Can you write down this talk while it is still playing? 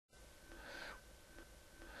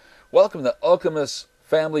Welcome to Okemos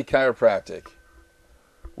Family Chiropractic.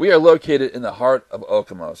 We are located in the heart of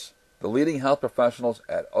Okemos. The leading health professionals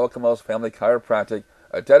at Okemos Family Chiropractic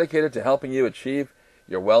are dedicated to helping you achieve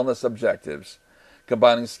your wellness objectives,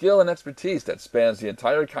 combining skill and expertise that spans the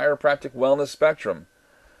entire chiropractic wellness spectrum.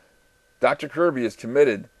 Dr. Kirby is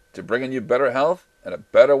committed to bringing you better health and a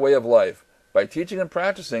better way of life by teaching and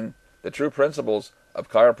practicing the true principles of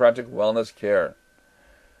chiropractic wellness care.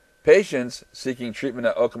 Patients seeking treatment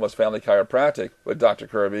at Okemos Family Chiropractic with Dr.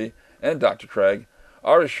 Kirby and Dr. Craig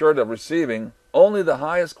are assured of receiving only the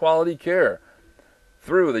highest quality care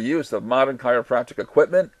through the use of modern chiropractic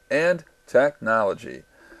equipment and technology.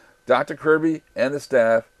 Dr. Kirby and the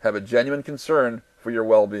staff have a genuine concern for your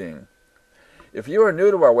well-being. If you are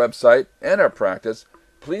new to our website and our practice,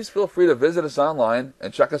 please feel free to visit us online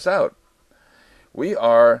and check us out. We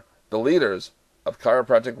are the leaders of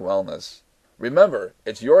chiropractic wellness. Remember,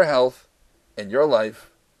 it's your health and your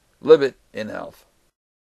life. Live it in health.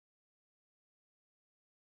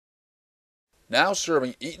 Now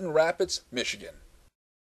serving Eaton Rapids, Michigan.